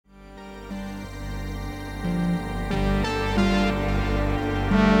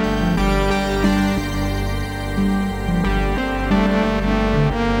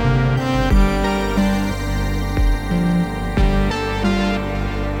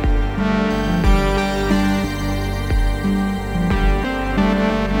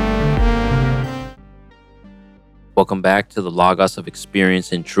Welcome back to the Logos of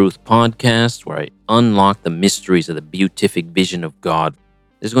Experience and Truth podcast, where I unlock the mysteries of the beatific vision of God.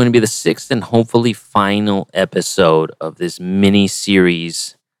 This is going to be the sixth and hopefully final episode of this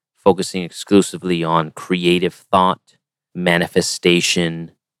mini-series focusing exclusively on creative thought,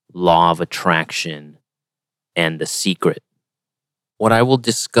 manifestation, law of attraction, and the secret. What I will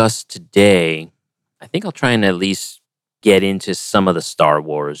discuss today, I think I'll try and at least get into some of the Star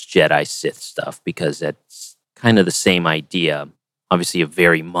Wars Jedi Sith stuff because that's kind of the same idea. Obviously a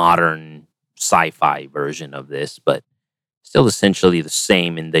very modern sci-fi version of this, but still essentially the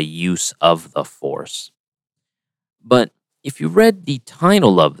same in the use of the Force. But if you read the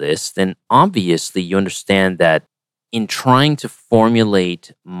title of this, then obviously you understand that in trying to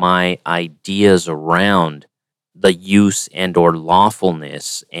formulate my ideas around the use and or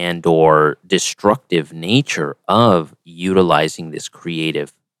lawfulness and or destructive nature of utilizing this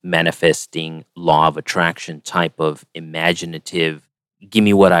creative manifesting law of attraction type of imaginative give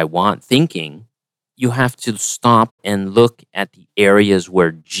me what I want thinking, you have to stop and look at the areas where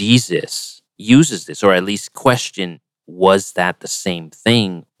Jesus uses this, or at least question, was that the same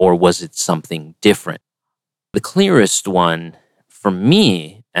thing or was it something different? The clearest one for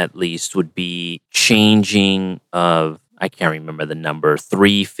me, at least, would be changing of, I can't remember the number,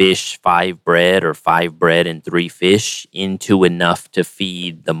 3 fish, 5 bread, or 5 bread and 3 fish into enough to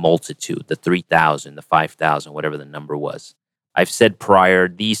feed the multitude, the 3,000, the 5,000, whatever the number was. I've said prior,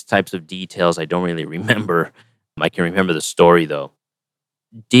 these types of details I don't really remember. I can remember the story though.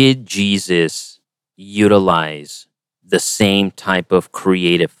 Did Jesus utilize the same type of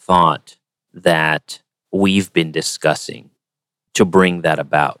creative thought that we've been discussing to bring that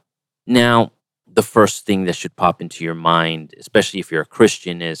about? Now, the first thing that should pop into your mind, especially if you're a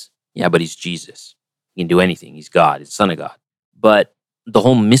Christian, is, yeah, but he's Jesus. He can do anything. He's God. He's the Son of God. But the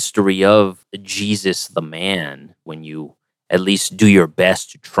whole mystery of Jesus the man, when you at least do your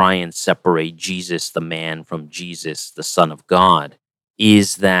best to try and separate Jesus the man from Jesus the Son of God,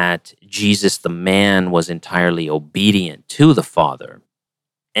 is that Jesus the man was entirely obedient to the Father.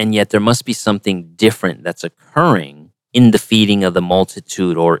 And yet there must be something different that's occurring in the feeding of the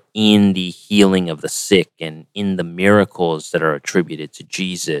multitude or in the healing of the sick and in the miracles that are attributed to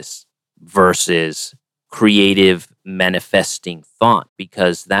Jesus versus creative manifesting thought,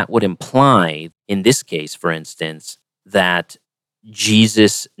 because that would imply, in this case, for instance, that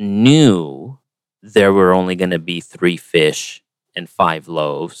Jesus knew there were only going to be 3 fish and 5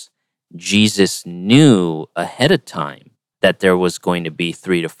 loaves. Jesus knew ahead of time that there was going to be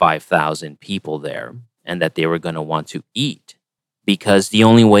 3,000 to 5,000 people there and that they were going to want to eat. Because the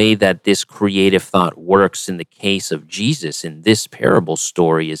only way that this creative thought works in the case of Jesus in this parable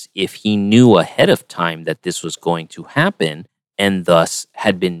story is if he knew ahead of time that this was going to happen and thus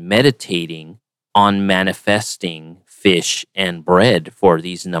had been meditating on manifesting fish and bread for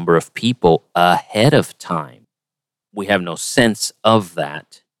these number of people ahead of time. We have no sense of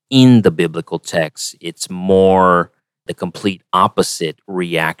that in the biblical text. It's more the complete opposite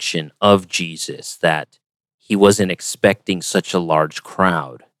reaction of Jesus, that he wasn't expecting such a large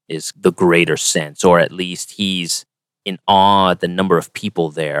crowd is the greater sense, or at least he's in awe at the number of people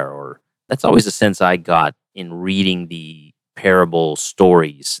there, or that's always the sense I got in reading the parable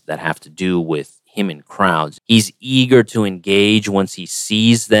stories that have to do with him in crowds. He's eager to engage once he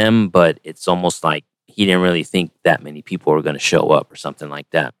sees them, but it's almost like he didn't really think that many people were going to show up or something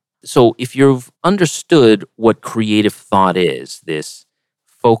like that. So if you've understood what creative thought is, this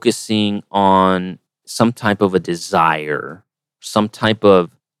focusing on some type of a desire, some type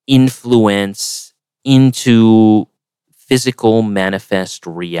of influence into physical manifest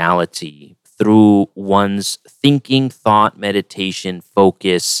reality through one's thinking, thought, meditation,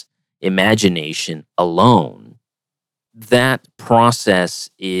 focus, imagination alone, that process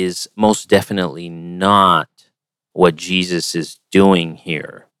is most definitely not what Jesus is doing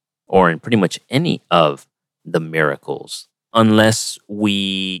here, or in pretty much any of the miracles, unless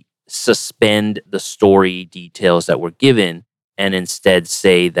we suspend the story details that were given and instead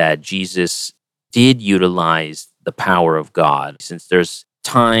say that Jesus did utilize the power of God, since there's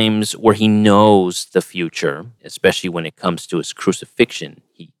times where he knows the future, especially when it comes to his crucifixion.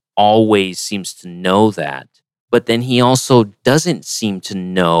 He always seems to know that, but then he also doesn't seem to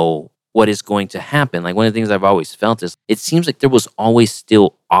know what is going to happen. Like, one of the things I've always felt is it seems like there was always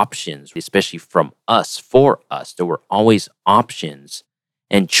still options, especially from us, for us. There were always options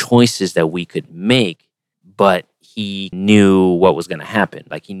and choices that we could make, but he knew what was going to happen.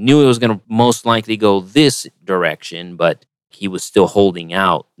 Like, he knew it was going to most likely go this direction, but he was still holding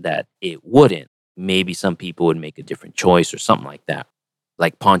out that it wouldn't. Maybe some people would make a different choice or something like that.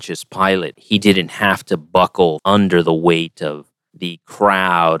 like Pontius Pilate, he didn't have to buckle under the weight of the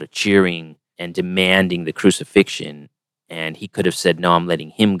crowd cheering and demanding the crucifixion. And he could have said, no, I'm letting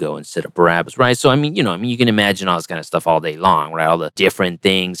him go instead of Barabbas, right? So, you can imagine all this kind of stuff all day long, right? All the different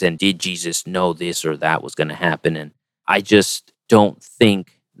things. And did Jesus know this or that was going to happen? And I just don't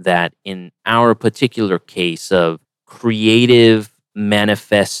think that in our particular case of creative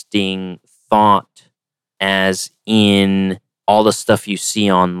manifesting thought, as in all the stuff you see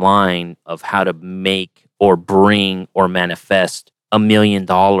online of how to make or bring or manifest $1 million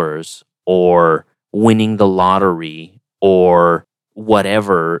or winning the lottery or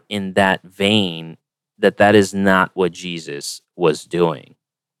whatever in that vein, that is not what Jesus was doing.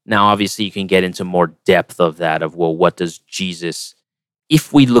 Now, obviously, you can get into more depth of that, of, well, what does Jesus,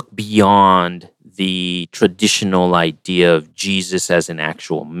 if we look beyond the traditional idea of Jesus as an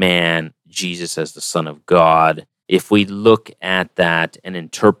actual man, Jesus as the Son of God, if we look at that and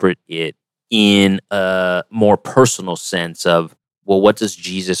interpret it in a more personal sense of, well, what does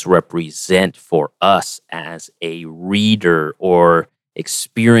Jesus represent for us as a reader or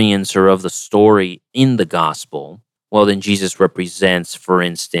experiencer of the story in the gospel? Well, then Jesus represents, for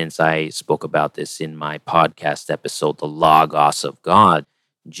instance, I spoke about this in my podcast episode, the Logos of God.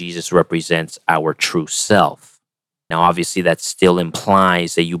 Jesus represents our true self. Now, obviously, that still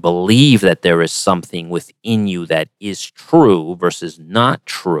implies that you believe that there is something within you that is true versus not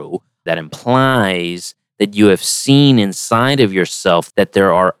true. That implies that you have seen inside of yourself that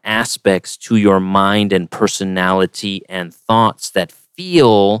there are aspects to your mind and personality and thoughts that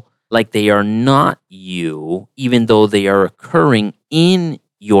feel like they are not you, even though they are occurring in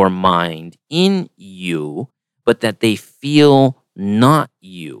your mind, in you, but that they feel not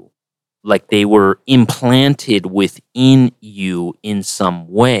you, like they were implanted within you in some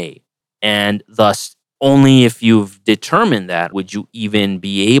way. And thus, only if you've determined that would you even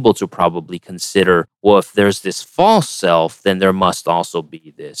be able to probably consider, well, if there's this false self, then there must also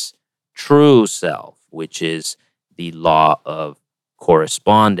be this true self, which is the law of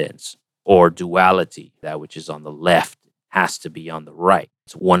correspondence or duality. That which is on the left has to be on the right.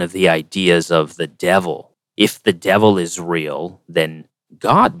 It's one of the ideas of the devil. If the devil is real, then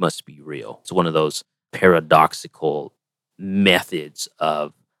God must be real. It's one of those paradoxical methods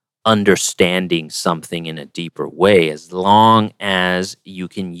of understanding something in a deeper way, as long as you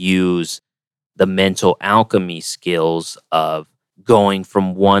can use the mental alchemy skills of going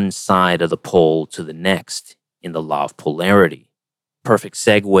from one side of the pole to the next in the law of polarity. Perfect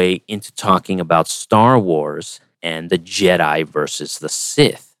segue into talking about Star Wars and the Jedi versus the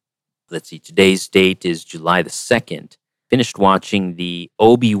Sith. Let's see, today's date is July the 2nd. Finished watching the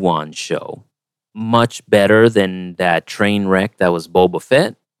Obi-Wan show. Much better than that train wreck that was Boba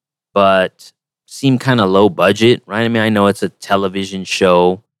Fett, but seemed kind of low budget, right? I mean, I know it's a television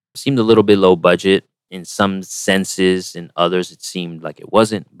show. Seemed a little bit low budget in some senses. In others, it seemed like it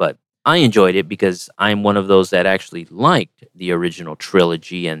wasn't. But I enjoyed it because I'm one of those that actually liked the original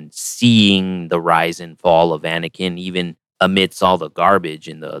trilogy and seeing the rise and fall of Anakin, even amidst all the garbage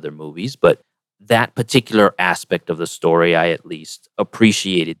in the other movies. But that particular aspect of the story, I at least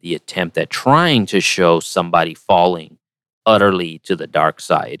appreciated the attempt at trying to show somebody falling utterly to the dark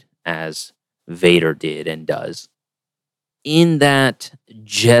side, as Vader did and does. In that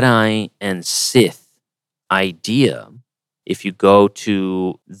Jedi and Sith idea, if you go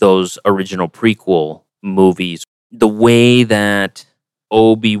to those original prequel movies, the way that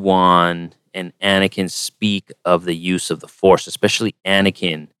Obi-Wan and Anakin speak of the use of the Force, especially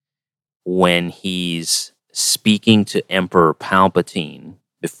Anakin, when he's speaking to Emperor Palpatine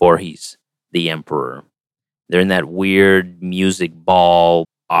before he's the Emperor. They're in that weird music ball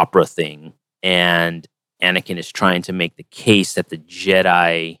opera thing, and Anakin is trying to make the case that the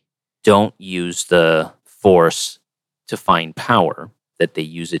Jedi don't use the Force to find power, that they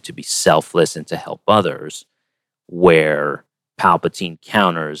use it to be selfless and to help others, where Palpatine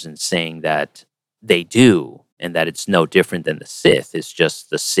counters and saying that they do, and that it's no different than the Sith. It's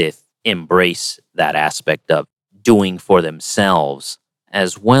just the Sith embrace that aspect of doing for themselves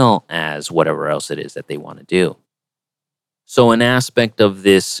as well as whatever else it is that they want to do. So an aspect of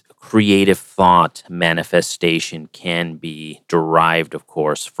this creative thought manifestation can be derived, of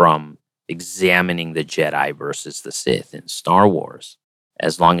course, from examining the Jedi versus the Sith in Star Wars.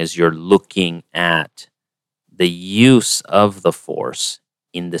 As long as you're looking at the use of the Force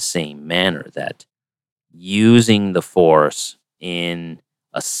in the same manner, that using the Force in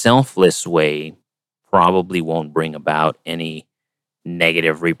a selfless way probably won't bring about any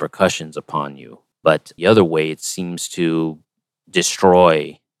negative repercussions upon you. But the other way, it seems to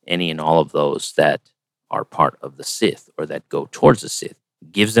destroy any and all of those that are part of the Sith or that go towards the Sith.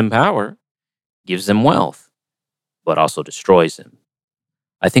 gives them power, gives them wealth, but also destroys them.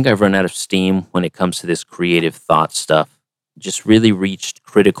 I think I've run out of steam when it comes to this creative thought stuff. Just really reached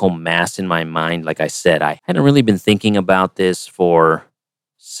critical mass in my mind. Like I said, I hadn't really been thinking about this for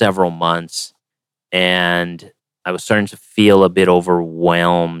several months, and I was starting to feel a bit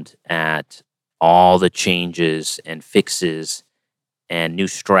overwhelmed at all the changes and fixes and new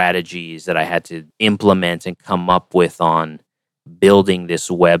strategies that I had to implement and come up with on building this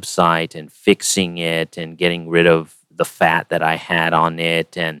website and fixing it and getting rid of the fat that I had on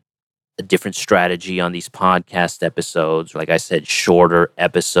it, and a different strategy on these podcast episodes. Like I said, shorter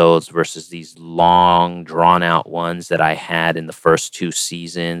episodes versus these long, drawn out ones that I had in the first two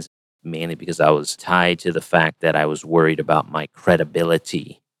seasons, mainly because I was tied to the fact that I was worried about my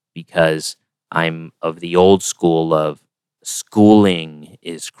credibility, because I'm of the old school of schooling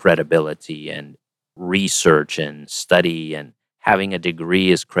is credibility, and research and study and having a degree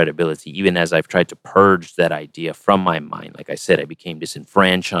is credibility. Even as I've tried to purge that idea from my mind, like I said, I became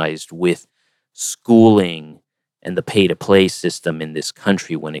disenfranchised with schooling and the pay to play system in this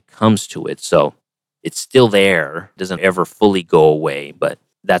country when it comes to it. So it's still there, doesn't ever fully go away, but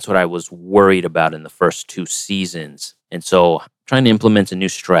that's what I was worried about in the first two seasons. And so I'm trying to implement a new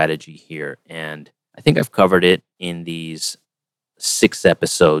strategy here. And I think I've covered it in these 6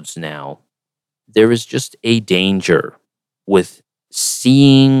 episodes now. There is just a danger with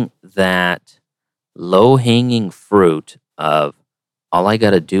seeing that low hanging fruit of all I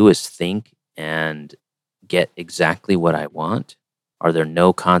got to do is think and get exactly what I want. Are there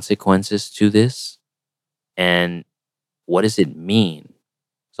no consequences to this? And what does it mean?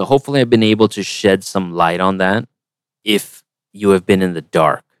 So hopefully I've been able to shed some light on that. If you have been in the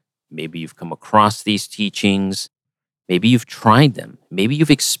dark, maybe you've come across these teachings, maybe you've tried them, maybe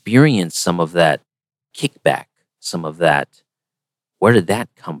you've experienced some of that kickback, some of that, where did that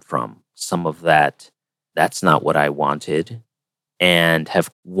come from? Some of that, that's not what I wanted, and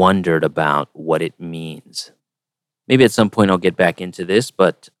have wondered about what it means. Maybe at some point I'll get back into this,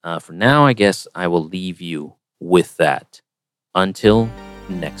 but for now, I guess I will leave you with that. Until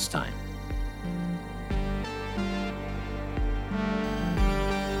next time.